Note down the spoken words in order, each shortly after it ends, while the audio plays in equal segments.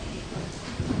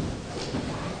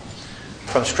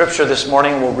From Scripture this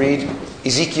morning, we'll read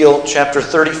Ezekiel chapter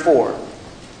 34.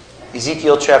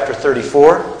 Ezekiel chapter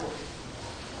 34.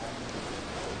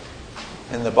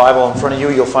 In the Bible in front of you,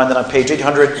 you'll find that on page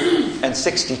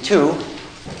 862.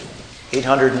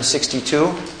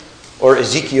 862, or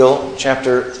Ezekiel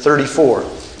chapter 34.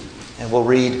 And we'll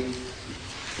read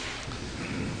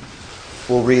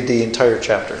the entire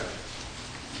chapter.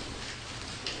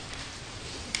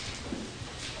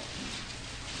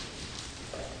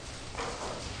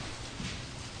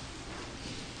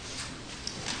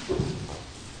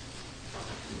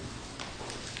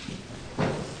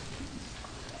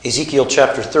 Ezekiel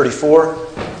chapter 34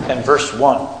 and verse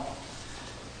 1.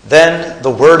 Then the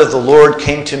word of the Lord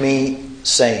came to me,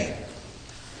 saying,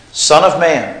 Son of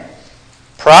man,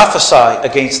 prophesy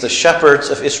against the shepherds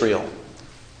of Israel.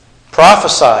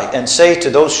 Prophesy and say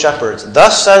to those shepherds,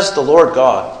 Thus says the Lord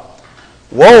God,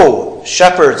 Woe,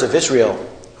 shepherds of Israel,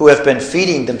 who have been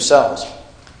feeding themselves.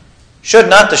 Should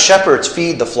not the shepherds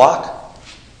feed the flock?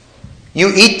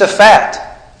 You eat the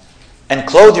fat and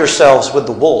clothe yourselves with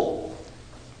the wool.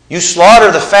 You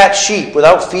slaughter the fat sheep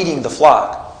without feeding the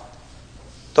flock.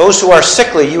 Those who are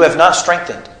sickly you have not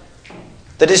strengthened.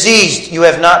 The diseased you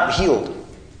have not healed.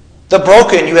 The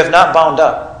broken you have not bound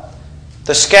up.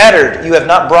 The scattered you have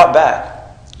not brought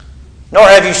back. Nor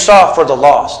have you sought for the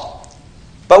lost.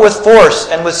 But with force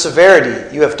and with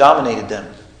severity you have dominated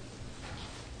them.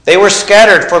 They were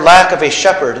scattered for lack of a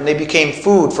shepherd, and they became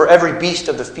food for every beast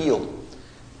of the field,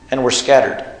 and were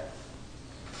scattered.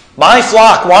 My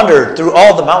flock wandered through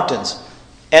all the mountains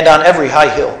and on every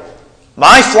high hill.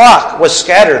 My flock was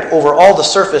scattered over all the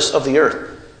surface of the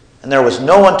earth, and there was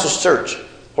no one to search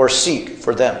or seek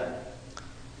for them.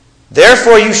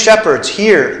 Therefore, you shepherds,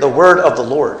 hear the word of the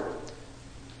Lord.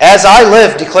 As I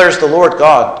live, declares the Lord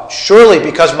God, surely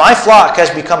because my flock has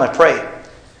become a prey,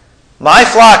 my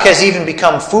flock has even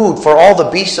become food for all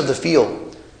the beasts of the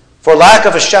field, for lack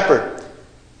of a shepherd.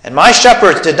 And my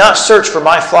shepherds did not search for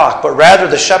my flock, but rather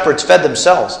the shepherds fed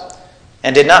themselves,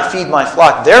 and did not feed my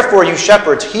flock. Therefore, you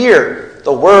shepherds, hear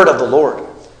the word of the Lord.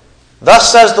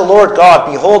 Thus says the Lord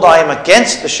God, Behold, I am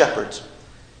against the shepherds,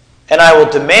 and I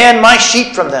will demand my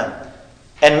sheep from them,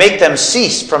 and make them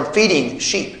cease from feeding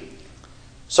sheep.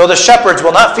 So the shepherds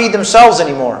will not feed themselves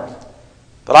anymore,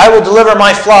 but I will deliver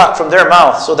my flock from their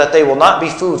mouth, so that they will not be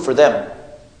food for them.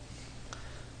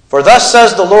 For thus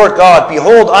says the Lord God,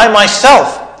 Behold, I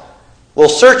myself will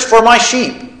search for my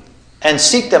sheep and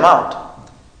seek them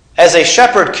out, as a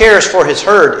shepherd cares for his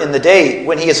herd in the day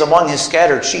when he is among his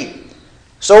scattered sheep.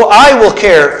 So I will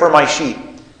care for my sheep,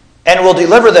 and will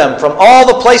deliver them from all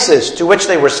the places to which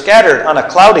they were scattered on a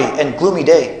cloudy and gloomy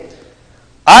day.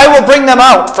 I will bring them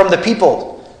out from the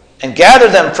people, and gather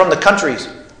them from the countries,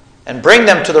 and bring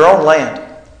them to their own land.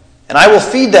 And I will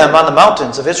feed them on the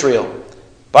mountains of Israel,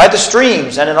 by the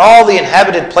streams, and in all the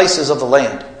inhabited places of the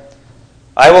land.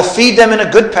 I will feed them in a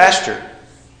good pasture,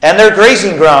 and their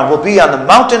grazing ground will be on the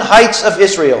mountain heights of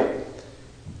Israel.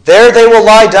 There they will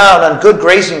lie down on good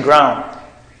grazing ground,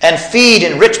 and feed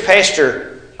in rich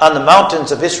pasture on the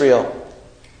mountains of Israel.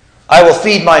 I will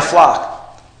feed my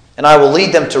flock, and I will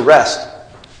lead them to rest,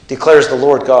 declares the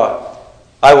Lord God.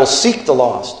 I will seek the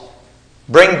lost,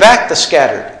 bring back the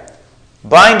scattered,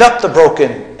 bind up the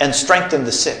broken, and strengthen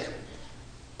the sick.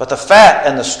 But the fat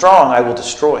and the strong I will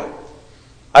destroy.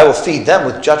 I will feed them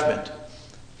with judgment.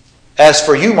 As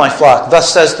for you, my flock,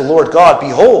 thus says the Lord God,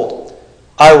 Behold,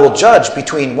 I will judge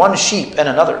between one sheep and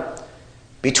another,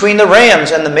 between the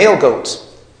rams and the male goats.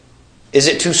 Is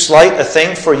it too slight a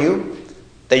thing for you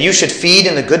that you should feed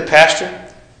in the good pasture,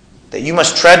 that you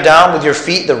must tread down with your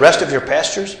feet the rest of your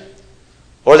pastures?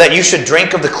 Or that you should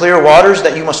drink of the clear waters,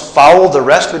 that you must foul the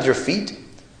rest with your feet?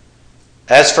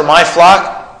 As for my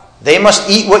flock, they must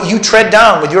eat what you tread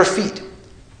down with your feet,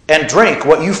 and drink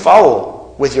what you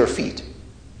foul with your feet.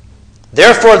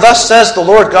 Therefore, thus says the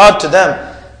Lord God to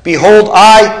them, Behold,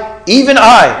 I, even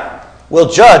I, will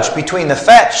judge between the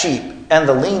fat sheep and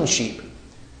the lean sheep,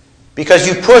 because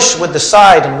you push with the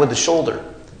side and with the shoulder,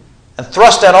 and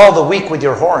thrust at all the weak with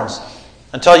your horns,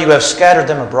 until you have scattered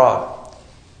them abroad.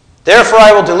 Therefore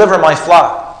I will deliver my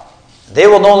flock. They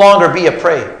will no longer be a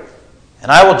prey,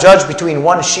 and I will judge between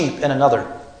one sheep and another.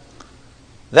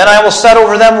 Then I will set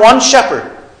over them one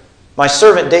shepherd, my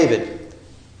servant David,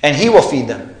 and he will feed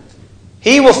them.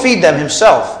 He will feed them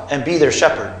himself and be their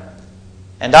shepherd.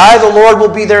 And I, the Lord,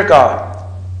 will be their God,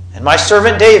 and my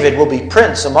servant David will be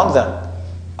prince among them.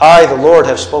 I, the Lord,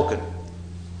 have spoken.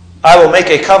 I will make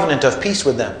a covenant of peace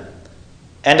with them,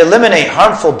 and eliminate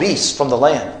harmful beasts from the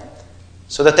land,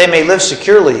 so that they may live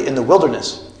securely in the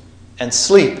wilderness and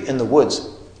sleep in the woods.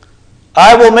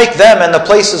 I will make them and the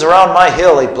places around my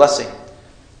hill a blessing,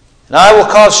 And I will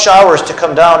cause showers to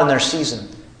come down in their season.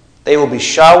 They will be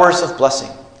showers of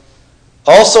blessing.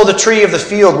 Also the tree of the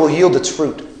field will yield its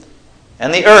fruit,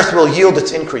 and the earth will yield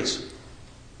its increase,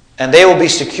 and they will be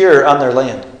secure on their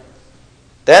land.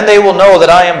 Then they will know that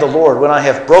I am the Lord, when I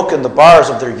have broken the bars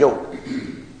of their yoke,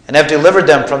 and have delivered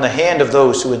them from the hand of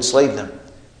those who enslaved them.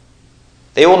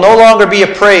 They will no longer be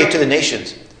a prey to the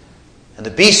nations, and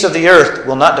the beasts of the earth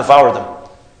will not devour them,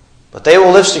 but they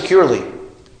will live securely,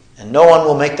 and no one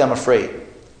will make them afraid.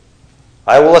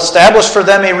 I will establish for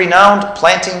them a renowned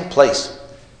planting place,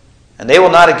 and they will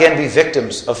not again be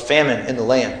victims of famine in the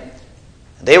land.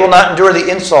 And they will not endure the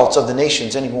insults of the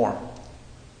nations anymore.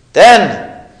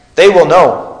 Then they will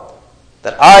know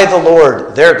that I, the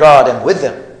Lord, their God, am with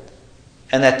them,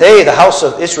 and that they, the house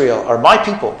of Israel, are my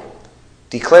people,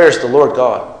 declares the Lord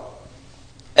God.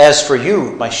 As for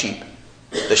you, my sheep,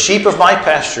 the sheep of my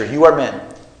pasture, you are men,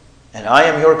 and I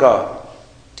am your God,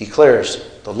 declares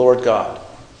the Lord God.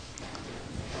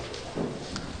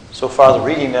 So far, the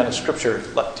reading then of Scripture.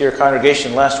 Dear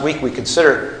congregation, last week we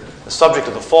considered the subject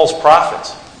of the false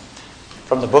prophets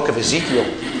from the book of Ezekiel.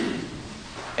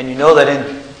 And you know that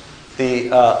in the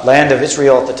land of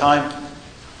Israel at the time,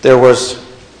 there was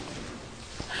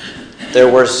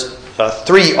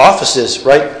 3 offices,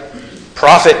 right?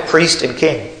 Prophet, priest, and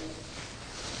king.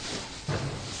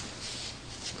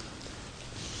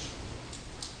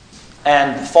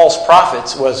 And the false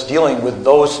prophets was dealing with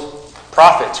those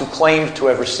prophets who claimed to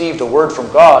have received a word from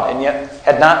God and yet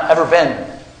had not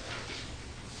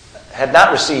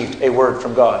received a word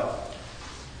from God.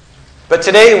 But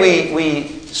today we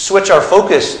switch our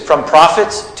focus from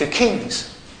prophets to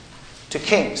kings. To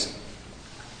kings.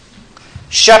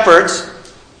 Shepherds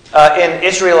in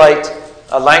Israelite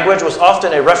language was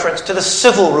often a reference to the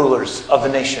civil rulers of the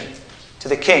nation, to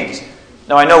the kings.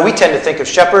 Now I know we tend to think of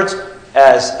shepherds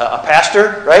as a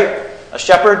pastor, right? A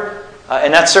shepherd.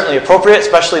 And that's certainly appropriate,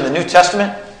 especially in the New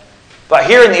Testament. But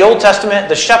here in the Old Testament,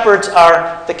 the shepherds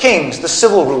are the kings, the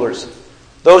civil rulers,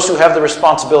 those who have the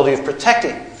responsibility of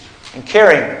protecting and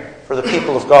caring for the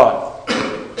people of God.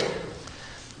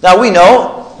 Now we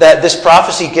know that this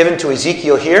prophecy given to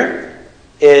Ezekiel here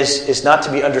is not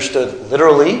to be understood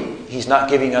literally. He's not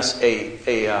giving us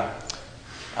a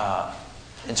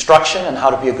instruction on how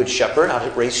to be a good shepherd, how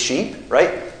to raise sheep,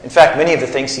 right? In fact, many of the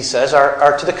things he says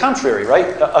are to the contrary, right?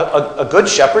 A good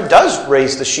shepherd does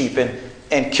raise the sheep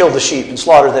and kill the sheep and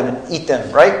slaughter them and eat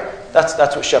them, right? That's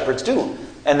what shepherds do.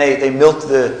 And they milk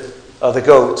the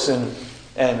goats, and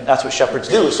that's what shepherds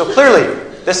do. So clearly,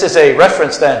 this is a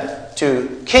reference then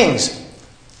to kings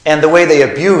and the way they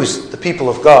abuse the people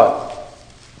of God.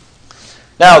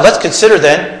 Now, let's consider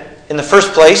then, in the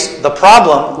first place, the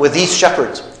problem with these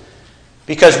shepherds.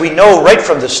 Because we know right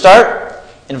from the start,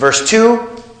 in verse 2,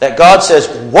 that God says,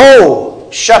 "Woe,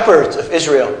 shepherds of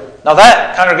Israel." Now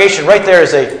that, congregation, right there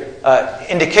is a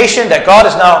indication that God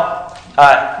is now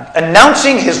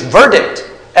announcing His verdict,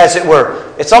 as it were.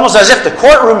 It's almost as if the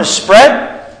courtroom is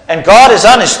spread, and God is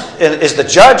is the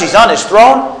judge. He's on His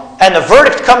throne, and the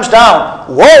verdict comes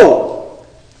down. Woe!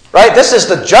 Right? This is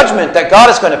the judgment that God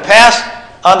is going to pass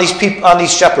on these people, on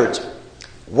these shepherds.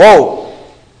 Woe!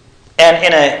 And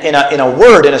in a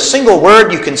word, in a single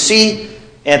word, you can see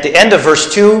at the end of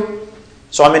verse 2,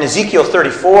 so I'm in Ezekiel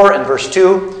 34 and verse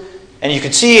 2, and you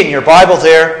can see in your Bible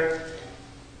there,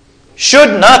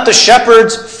 should not the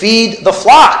shepherds feed the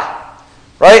flock?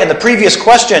 Right? In the previous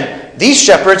question, these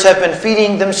shepherds have been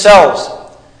feeding themselves.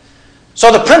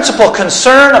 So the principal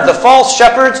concern of the false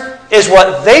shepherds is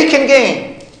what they can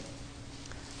gain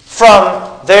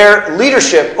from their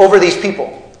leadership over these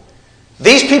people.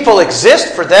 These people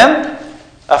exist for them,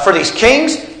 for these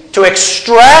kings, to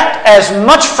extract as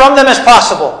much from them as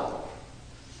possible.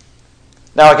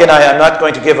 Now again, I am not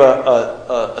going to give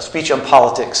a speech on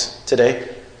politics today,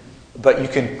 but you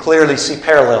can clearly see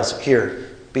parallels here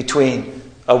between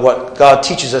what God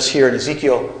teaches us here in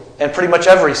Ezekiel and pretty much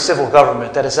every civil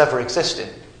government that has ever existed,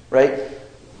 right?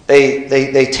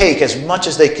 They take as much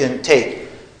as they can take.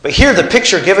 But here the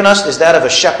picture given us is that of a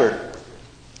shepherd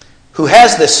who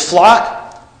has this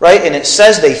flock, right? And it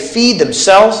says they feed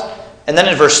themselves. And then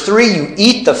in verse 3, you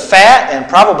eat the fat, and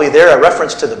probably there a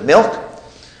reference to the milk.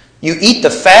 You eat the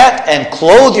fat and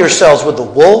clothe yourselves with the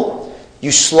wool.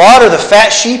 You slaughter the fat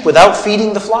sheep without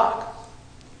feeding the flock.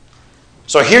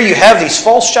 So here you have these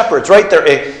false shepherds, right?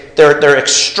 They're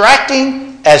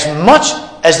extracting as much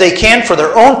as they can for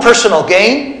their own personal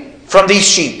gain from these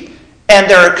sheep. And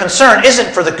their concern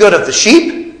isn't for the good of the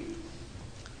sheep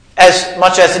as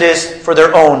much as it is for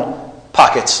their own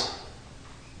pockets.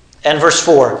 And verse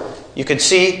 4, you can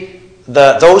see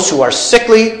those who are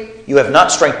sickly you have not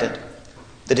strengthened.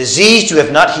 The diseased you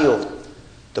have not healed.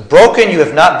 The broken you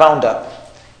have not bound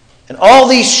up. And all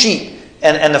these sheep,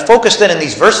 and the focus then in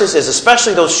these verses is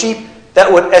especially those sheep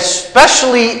that would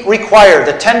especially require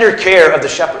the tender care of the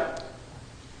shepherd.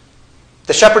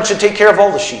 The shepherd should take care of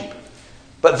all the sheep.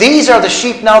 But these are the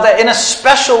sheep now that in a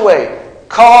special way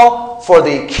call for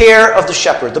the care of the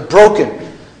shepherd, the broken.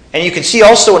 And you can see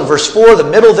also in verse 4, the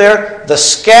middle there, the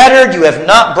scattered you have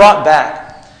not brought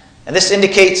back. And this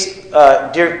indicates,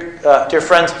 dear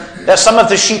friends, that some of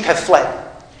the sheep have fled.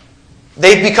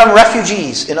 They've become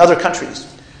refugees in other countries.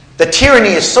 The tyranny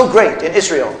is so great in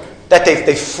Israel that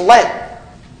they've fled.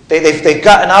 They've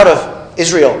gotten out of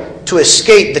Israel to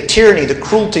escape the tyranny, the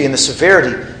cruelty, and the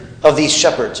severity of these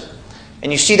shepherds.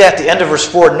 And you see that at the end of verse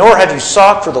 4, nor have you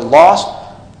sought for the lost,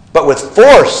 but with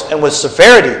force and with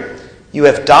severity you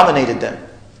have dominated them.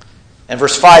 And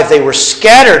verse 5, they were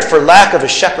scattered for lack of a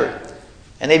shepherd,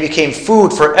 and they became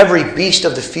food for every beast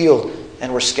of the field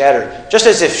and were scattered. Just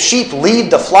as if sheep leave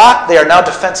the flock, they are now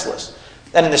defenseless.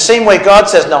 And in the same way, God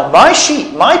says, now my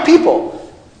sheep, my people,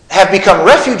 have become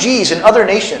refugees in other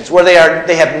nations where they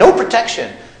have no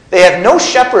protection. They have no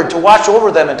shepherd to watch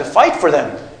over them and to fight for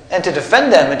them and to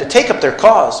defend them and to take up their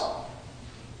cause.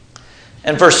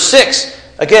 And verse 6,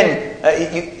 again,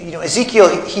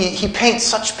 Ezekiel, he paints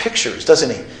such pictures, doesn't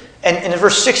he? And in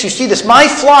verse 6, you see this. My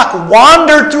flock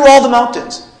wandered through all the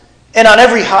mountains and on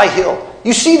every high hill.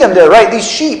 You see them there, right? These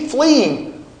sheep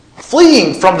fleeing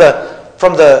from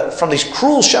these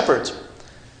cruel shepherds.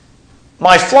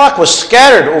 My flock was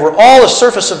scattered over all the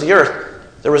surface of the earth.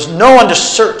 There was no one to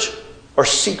search or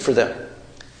seek for them.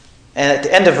 And at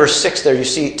the end of verse 6 there, you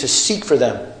see, to seek for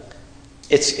them.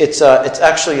 It's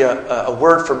actually a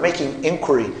word for making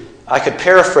inquiry. I could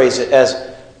paraphrase it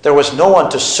as, there was no one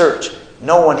to search.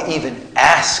 No one even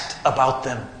asked about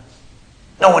them.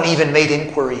 No one even made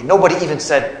inquiry. Nobody even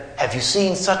said, have you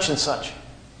seen such and such?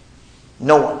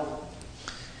 No one.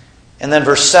 And then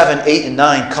verse 7, 8, and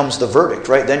 9 comes the verdict,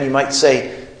 right? Then you might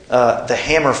say the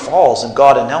hammer falls and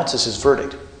God announces his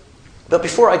verdict. But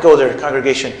before I go there,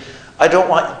 congregation, I don't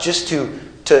want just to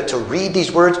read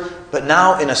these words, but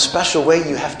now in a special way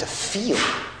you have to feel.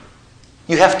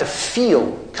 You have to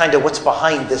feel kind of what's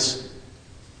behind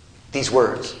these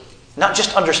words. Not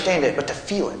just understand it, but to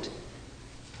feel it.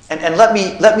 And let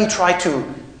me try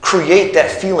to create that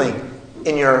feeling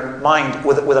in your mind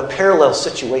with a parallel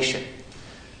situation.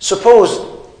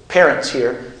 Suppose, parents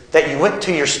here, that you went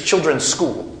to your children's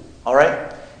school, all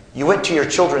right? You went to your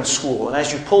children's school, and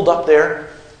as you pulled up there,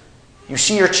 you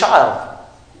see your child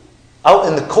out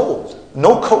in the cold,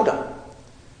 no coat on,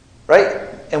 right?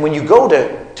 And when you go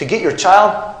to get your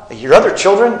child, your other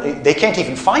children, they can't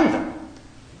even find them.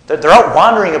 They're out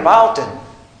wandering about,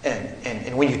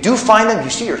 and when you do find them,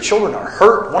 you see your children are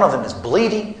hurt. One of them is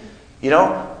bleeding,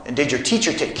 And did your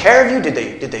teacher take care of you?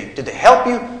 Did they help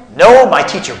you? No, my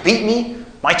teacher beat me.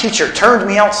 My teacher turned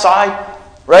me outside,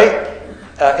 right,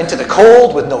 into the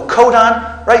cold with no coat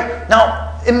on, right?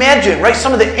 Now, imagine, right,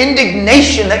 some of the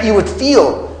indignation that you would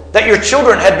feel that your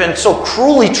children had been so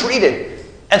cruelly treated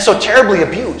and so terribly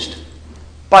abused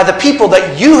by the people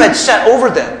that you had set over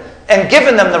them and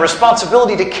given them the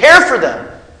responsibility to care for them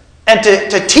and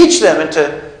to teach them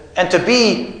and to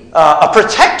be a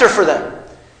protector for them.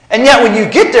 And yet when you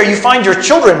get there, you find your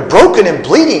children broken and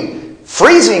bleeding,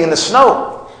 freezing in the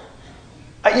snow.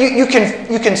 You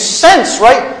can sense,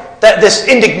 right, that this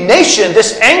indignation,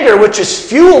 this anger, which is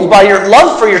fueled by your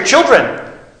love for your children.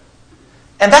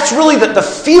 And that's really the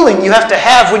feeling you have to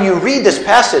have when you read this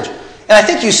passage. And I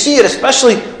think you see it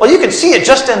especially, you can see it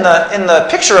just in the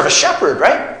picture of a shepherd,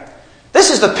 right? This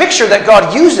is the picture that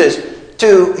God uses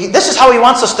this is how he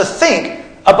wants us to think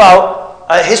about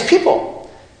his people.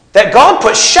 That God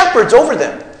puts shepherds over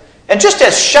them. And just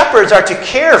as shepherds are to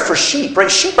care for sheep,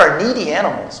 right? Sheep are needy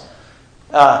animals.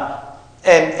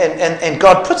 And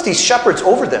God puts these shepherds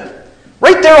over them.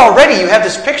 Right there already you have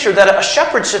this picture that a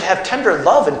shepherd should have tender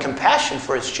love and compassion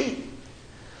for his sheep.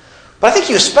 But I think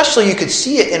you could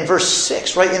see it in verse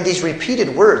 6, right? In these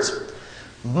repeated words.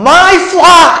 My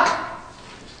flock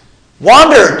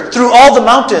wandered through all the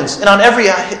mountains and on every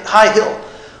high hill.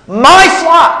 My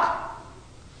flock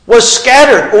was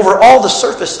scattered over all the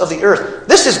surface of the earth.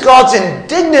 This is God's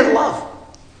indignant love.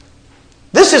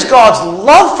 This is God's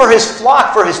love for his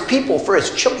flock, for his people, for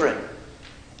his children.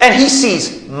 And he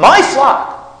sees my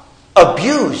flock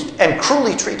abused and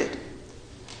cruelly treated.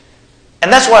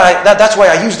 And that's why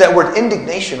I use that word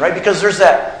indignation, right? Because there's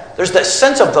that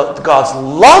sense of God's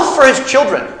love for his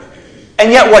children.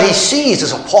 And yet what he sees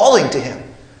is appalling to him.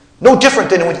 No different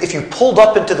than if you pulled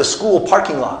up into the school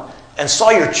parking lot and saw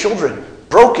your children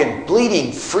broken,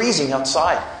 bleeding, freezing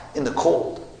outside in the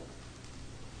cold.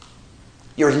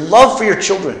 Your love for your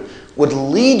children would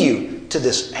lead you to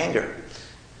this anger?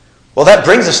 Well, that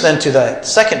brings us then to the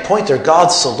second point there,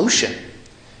 God's solution.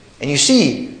 And you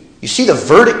see the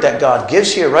verdict that God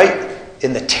gives here, right?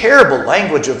 In the terrible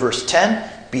language of verse 10,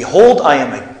 behold, I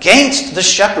am against the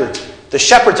shepherds. The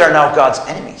shepherds are now God's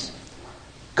enemies.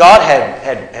 God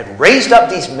had raised up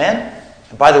these men.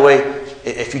 And by the way,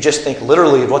 if you just think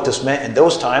literally of what this meant in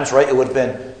those times, right, it would have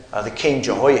been the king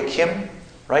Jehoiakim,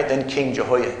 right, then King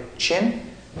Jehoiachin,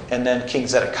 and then King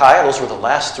Zedekiah. Those were the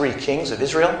last three kings of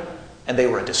Israel, and they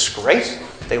were a disgrace.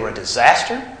 They were a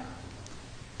disaster.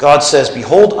 God says,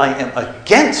 behold, I am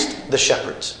against the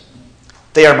shepherds.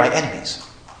 They are my enemies.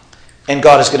 And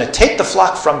God is going to take the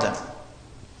flock from them.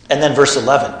 And then verse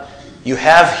 11, you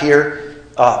have here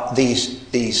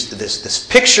this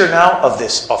picture now of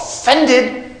this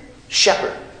offended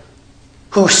shepherd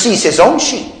who sees his own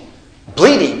sheep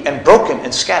bleeding and broken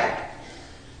and scattered.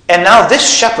 And now this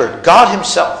shepherd, God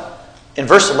himself, in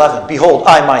verse 11, behold,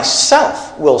 I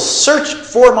myself will search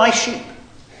for my sheep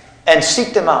and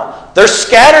seek them out. They're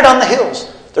scattered on the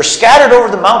hills. They're scattered over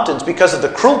the mountains because of the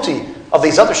cruelty of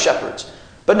these other shepherds.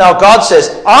 But now God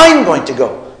says, I'm going to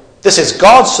go. This is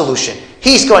God's solution.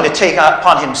 He's going to take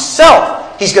upon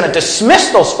himself. He's going to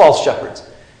dismiss those false shepherds.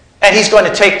 And he's going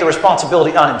to take the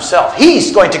responsibility on himself.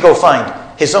 He's going to go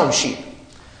find his own sheep.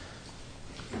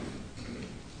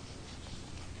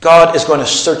 God is going to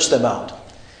search them out.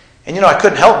 And I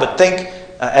couldn't help but think,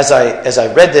 as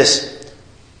I read this,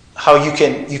 how you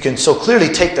can so clearly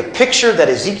take the picture that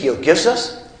Ezekiel gives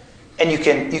us, and you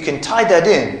can tie that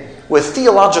in with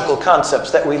theological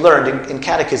concepts that we learned in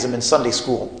catechism in Sunday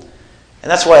school. And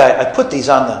that's why I put these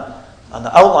on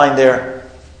the outline there.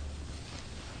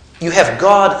 You have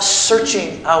God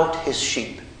searching out his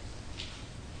sheep.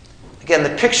 Again,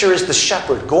 the picture is the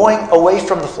shepherd going away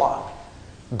from the flock,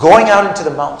 going out into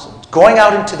the mountains, going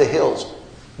out into the hills,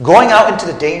 going out into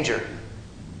the danger,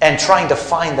 and trying to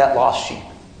find that lost sheep.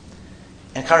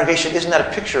 And congregation, isn't that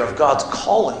a picture of God's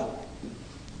calling?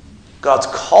 God's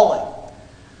calling.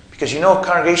 Because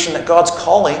congregation, that God's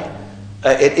calling,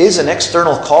 it is an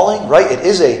external calling, right? It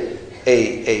is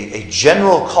a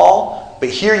general call. But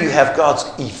here you have God's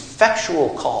effectual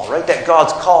call, right? That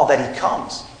God's call that he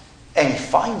comes and he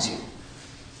finds you.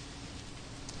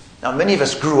 Now, many of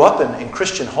us grew up in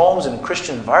Christian homes and in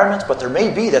Christian environments, but there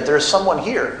may be that there is someone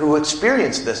here who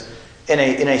experienced this in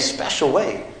a special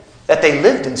way, that they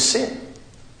lived in sin,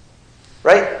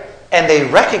 right? And they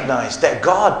recognized that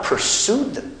God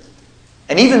pursued them.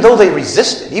 And even though they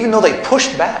resisted, even though they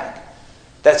pushed back,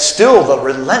 that still the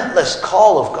relentless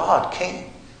call of God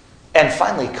came and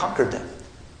finally conquered them,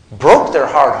 broke their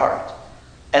hard heart,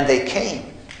 and they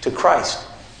came to Christ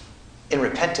in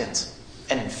repentance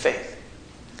and in faith.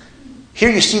 Here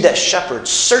you see that shepherd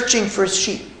searching for his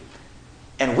sheep.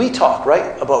 And we talk,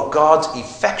 right, about God's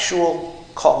effectual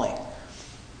calling.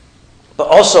 But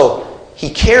also, he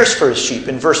cares for his sheep.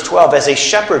 In verse 12, as a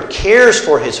shepherd cares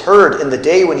for his herd in the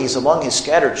day when he's among his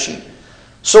scattered sheep,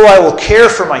 so I will care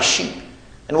for my sheep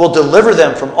and will deliver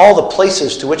them from all the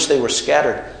places to which they were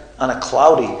scattered on a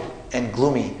cloudy and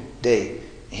gloomy day.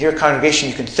 And here, congregation,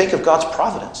 you can think of God's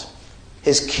providence,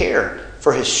 his care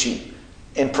for his sheep,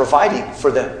 in providing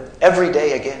for them every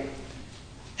day again,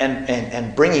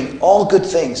 and bringing all good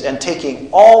things and taking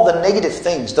all the negative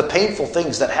things, the painful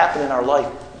things that happen in our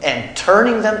life, and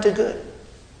turning them to good.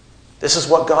 This is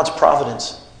what God's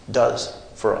providence does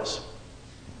for us.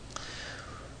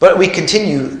 But we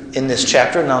continue in this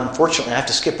chapter, and unfortunately I have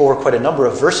to skip over quite a number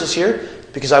of verses here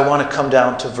because I want to come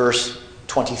down to verse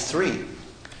 23,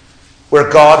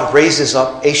 where God raises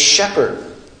up a shepherd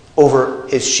over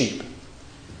his sheep.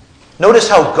 Notice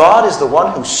how God is the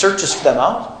one who searches them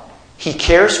out. He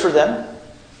cares for them.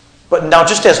 But now,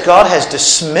 just as God has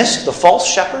dismissed the false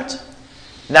shepherds,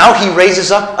 now he raises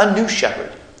up a new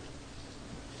shepherd.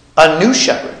 A new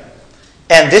shepherd.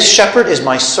 And this shepherd is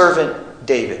my servant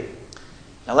David.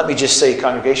 Now let me just say,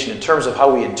 congregation, in terms of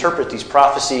how we interpret these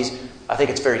prophecies, I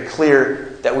think it's very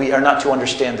clear that we are not to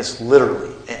understand this literally.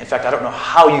 In fact, I don't know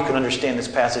how you can understand this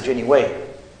passage anyway.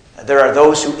 There are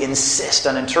those who insist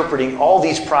on interpreting all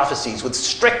these prophecies with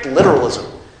strict literalism.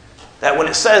 That when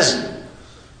it says,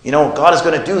 God is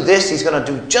going to do this, he's going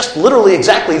to do just literally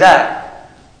exactly that.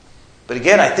 But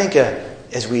again, I think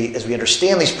as we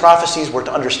understand these prophecies, we're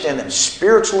to understand them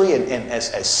spiritually and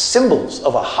as symbols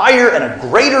of a higher and a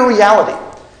greater reality.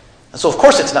 And so, of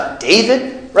course, it's not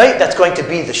David, right? That's going to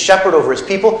be the shepherd over his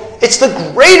people. It's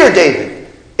the greater David.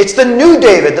 It's the new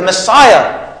David, the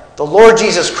Messiah, the Lord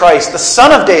Jesus Christ, the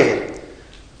Son of David,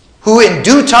 who in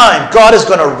due time God is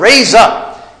going to raise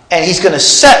up, and he's going to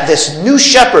set this new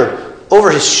shepherd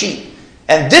over his sheep.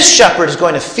 And this shepherd is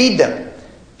going to feed them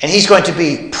And he's going to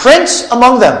be prince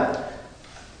among them.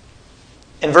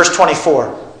 In verse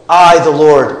 24, I, the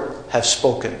Lord, have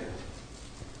spoken.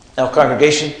 Now,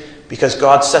 congregation, because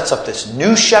God sets up this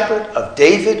new shepherd of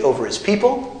David over his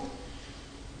people,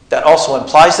 that also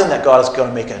implies then that God is going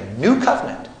to make a new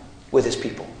covenant with his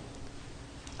people.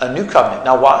 A new covenant.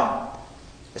 Now, why?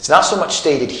 It's not so much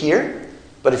stated here,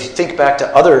 but if you think back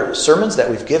to other sermons that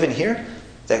we've given here,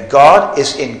 that God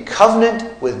is in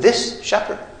covenant with this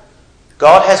shepherd.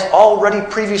 God has already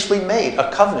previously made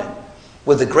a covenant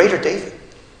with the greater David.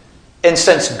 And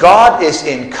since God is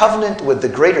in covenant with the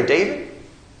greater David,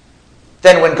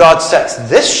 then when God sets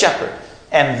this shepherd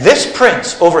and this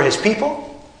prince over his people,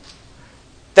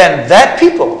 then that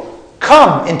people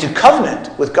come into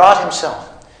covenant with God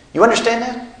himself. You understand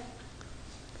that?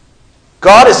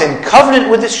 God is in covenant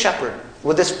with this shepherd,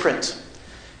 with this prince.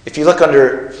 If you look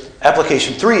under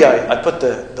application 3, I put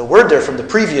the word there from the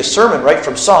previous sermon, right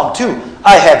from Psalm 2.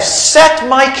 I have set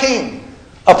my king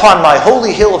upon my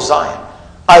holy hill of Zion.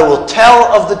 I will tell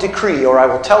of the decree, or I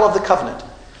will tell of the covenant.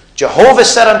 Jehovah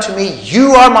said unto me,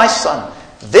 you are my son.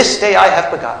 This day I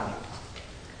have begotten you.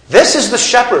 This is the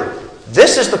shepherd.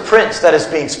 This is the prince that is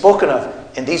being spoken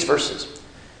of in these verses.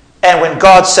 And when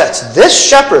God sets this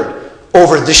shepherd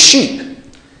over the sheep,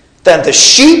 then the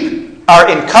sheep are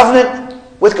in covenant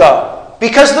with God.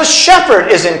 Because the shepherd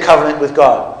is in covenant with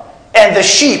God. And the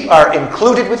sheep are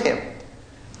included with him.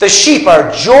 The sheep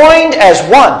are joined as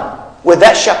one with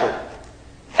that shepherd.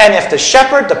 And if the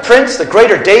shepherd, the prince, the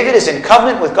greater David is in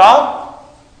covenant with God,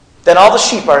 then all the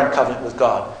sheep are in covenant with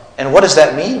God. And what does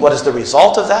that mean? What is the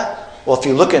result of that? Well, if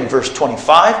you look in verse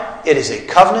 25, it is a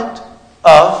covenant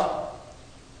of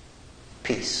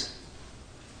peace.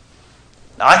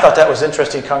 Now, I thought that was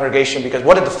interesting, congregation, because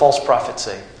what did the false prophets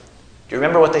say? Do you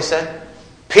remember what they said?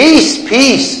 Peace,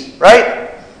 peace,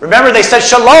 right? Remember they said,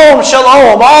 shalom,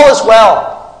 shalom, all is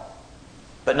well.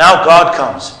 But now God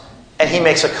comes. And he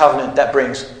makes a covenant that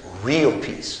brings real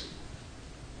peace.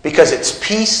 Because it's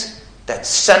peace that's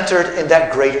centered in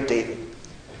that greater David.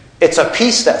 It's a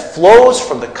peace that flows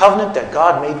from the covenant that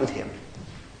God made with him.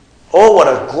 Oh, what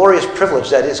a glorious privilege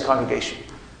that is, congregation.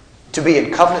 To be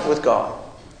in covenant with God.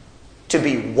 To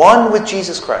be one with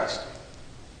Jesus Christ.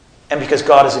 And because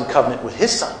God is in covenant with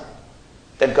his Son,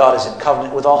 then God is in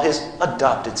covenant with all his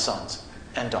adopted sons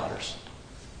and daughters.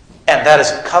 And that is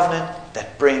a covenant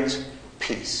that brings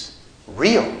peace.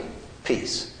 Real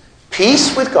peace.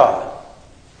 Peace with God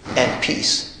and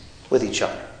peace with each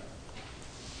other.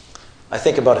 I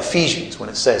think about Ephesians when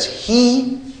it says,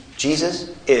 he,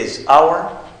 Jesus, is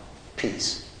our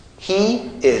peace.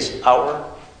 He is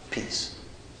our peace.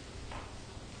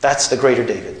 That's the greater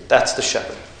David. That's the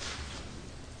shepherd.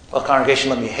 Well, congregation,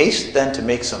 let me haste then to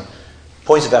make some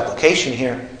points of application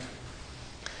here.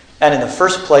 And in the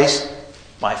first place,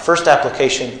 my first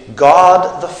application,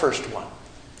 God the first one.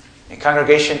 And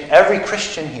congregation, every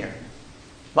Christian here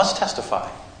must testify.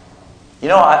 You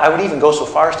know, I would even go so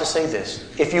far as to say this.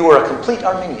 If you were a complete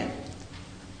Arminian,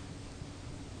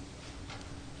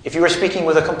 if you were speaking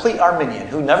with a complete Arminian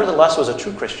who nevertheless was a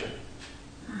true Christian,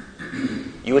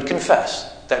 you would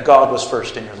confess that God was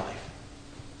first in your life.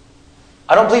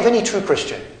 I don't believe any true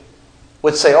Christian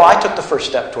would say, oh, I took the first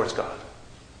step towards God.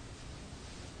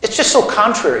 It's just so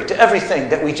contrary to everything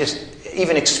that we just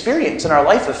even experience in our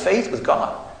life of faith with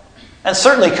God. And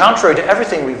certainly contrary to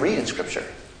everything we read in Scripture.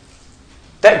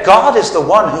 That God is the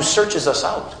one who searches us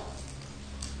out.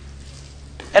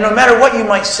 And no matter what you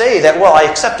might say, that, well, I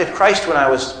accepted Christ when I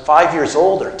was 5 years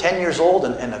old or 10 years old,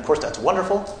 and of course that's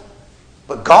wonderful.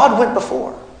 But God went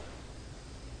before.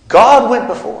 God went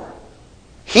before.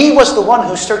 He was the one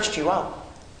who searched you out.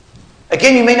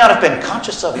 Again, you may not have been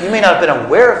conscious of it. You may not have been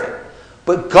aware of it.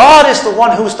 But God is the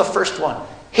one who is the first one.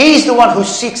 He's the one who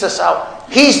seeks us out.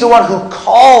 He's the one who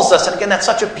calls us. And again, that's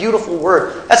such a beautiful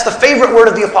word. That's the favorite word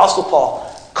of the Apostle Paul.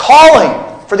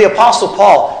 Calling for the Apostle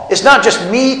Paul is not just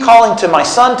me calling to my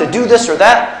son to do this or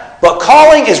that, but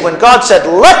calling is when God said,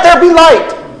 let there be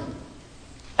light.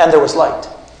 And there was light.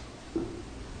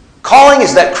 Calling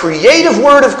is that creative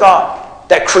word of God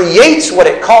that creates what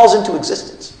it calls into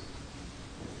existence.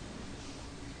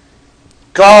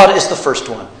 God is the first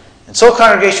one. And so,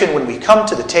 congregation, when we come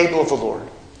to the table of the Lord,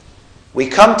 we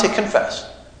come to confess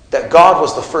that God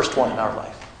was the first one in our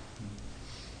life.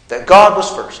 That God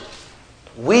was first.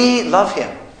 We love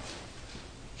him.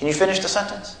 Can you finish the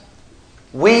sentence?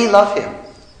 We love him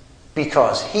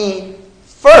because he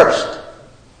first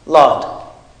loved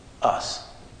us.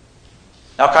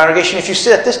 Now, congregation, if you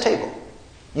sit at this table,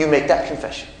 you make that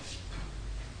confession.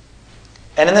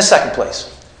 And in the second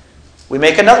place, we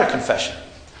make another confession.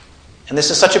 And this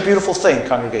is such a beautiful thing,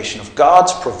 congregation, of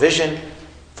God's provision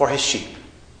for his sheep.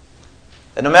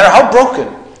 That no matter how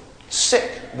broken,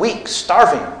 sick, weak,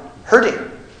 starving,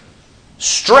 hurting,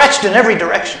 stretched in every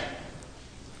direction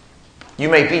you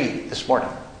may be this morning.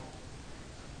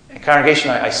 And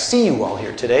congregation, I see you all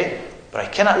here today, but I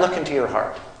cannot look into your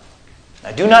heart.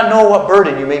 I do not know what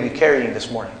burden you may be carrying this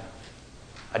morning.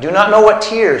 I do not know what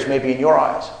tears may be in your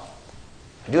eyes.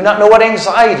 I do not know what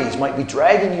anxieties might be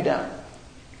dragging you down.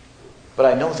 But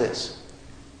I know this,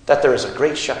 that there is a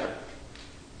great shepherd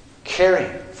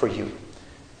caring for you.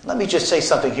 Let me just say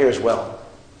something here as well.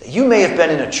 You may have been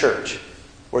in a church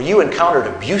where you encountered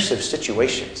abusive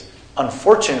situations.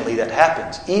 Unfortunately, that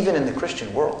happens even in the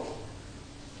Christian world,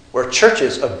 where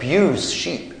churches abuse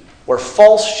sheep, where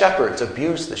false shepherds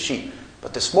abuse the sheep.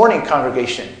 But this morning,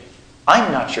 congregation,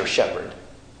 I'm not your shepherd.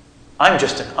 I'm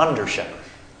just an under-shepherd.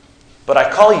 But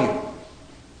I call you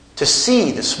to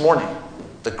see this morning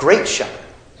the great shepherd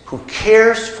who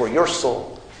cares for your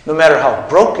soul, no matter how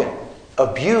broken,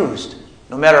 abused,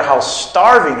 no matter how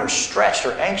starving or stretched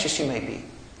or anxious you may be.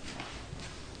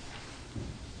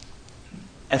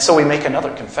 And so we make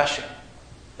another confession.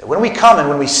 That when we come and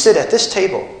when we sit at this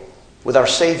table with our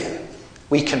Savior,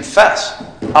 we confess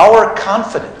our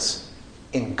confidence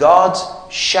in God's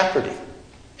shepherding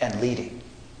and leading.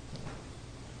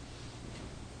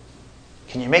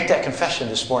 Can you make that confession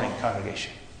this morning,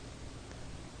 congregation?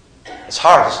 It's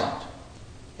hard, isn't it?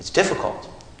 It's difficult.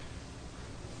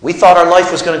 We thought our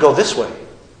life was going to go this way,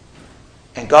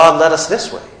 and God led us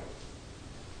this way.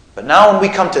 But now when we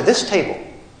come to this table,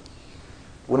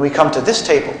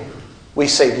 we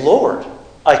say, Lord,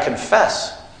 I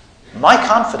confess my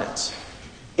confidence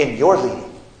in your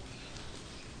leading.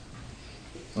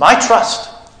 My trust,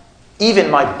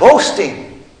 even my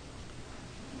boasting.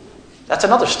 That's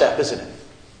another step, isn't it?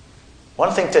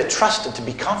 One thing to trust and to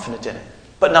be confident in it,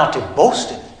 but now to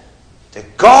boast in it.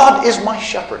 That God is my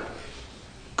shepherd.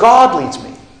 God leads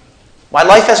me. My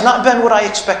life has not been what I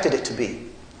expected it to be.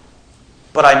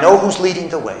 But I know who's leading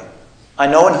the way. I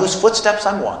know in whose footsteps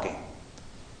I'm walking.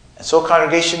 And so,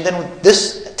 congregation, then with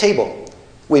this table,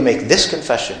 we make this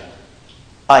confession.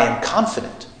 I am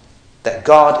confident that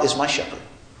God is my shepherd.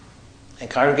 And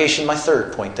congregation, my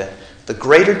third point then, the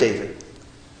greater David.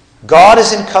 God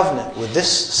is in covenant with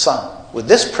this son, with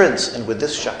this prince, and with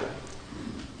this shepherd.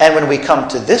 And when we come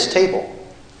to this table,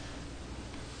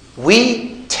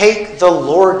 we take the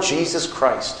Lord Jesus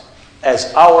Christ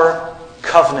as our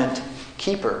covenant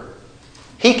keeper.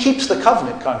 He keeps the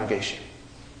covenant, congregation.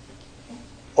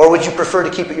 Or would you prefer to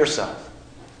keep it yourself?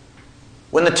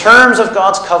 When the terms of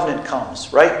God's covenant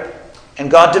comes, right?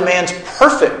 And God demands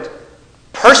perfect,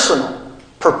 personal,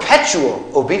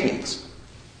 perpetual obedience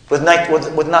with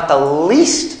not the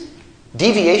least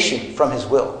deviation from his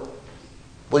will.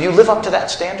 Will you live up to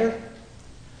that standard?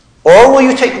 Or will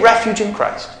you take refuge in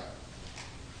Christ,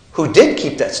 who did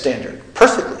keep that standard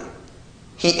perfectly?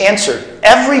 He answered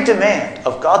every demand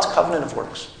of God's covenant of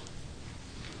works.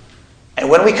 And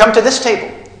when we come to this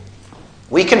table,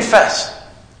 we confess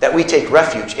that we take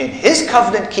refuge in his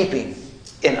covenant keeping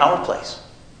in our place.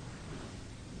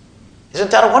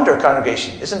 Isn't that a wonder,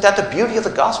 congregation? Isn't that the beauty of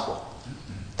the gospel?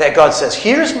 That God says,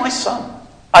 here's my son.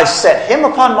 I've set him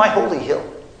upon my holy hill.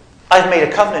 I've made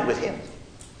a covenant with him.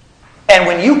 And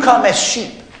when you come as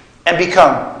sheep and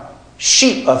become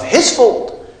sheep of his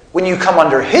fold, when you come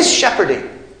under his shepherding,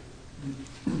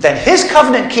 then his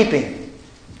covenant keeping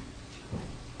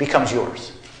becomes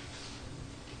yours.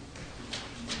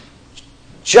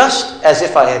 Just as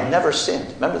if I had never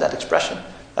sinned. Remember that expression?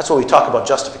 That's what we talk about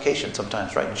justification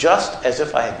sometimes, right? Just as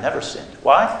if I had never sinned.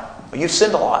 Why? Well, you've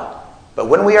sinned a lot. But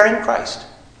when we are in Christ,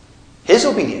 his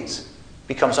obedience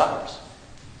becomes ours.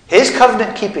 His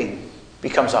covenant keeping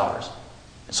becomes ours.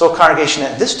 And so, congregation,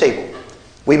 at this table,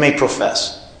 we may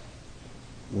profess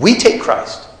we take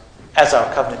Christ as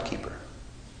our covenant keeper.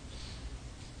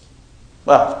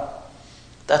 Well,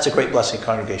 that's a great blessing,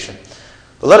 congregation.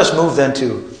 But let us move then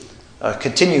to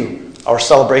continue our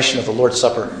celebration of the Lord's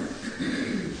Supper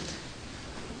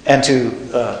and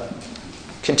to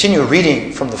continue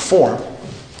reading from the form.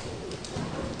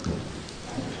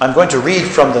 I'm going to read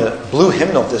from the blue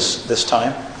hymnal this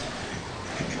time.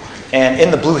 And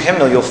in the blue hymnal, you'll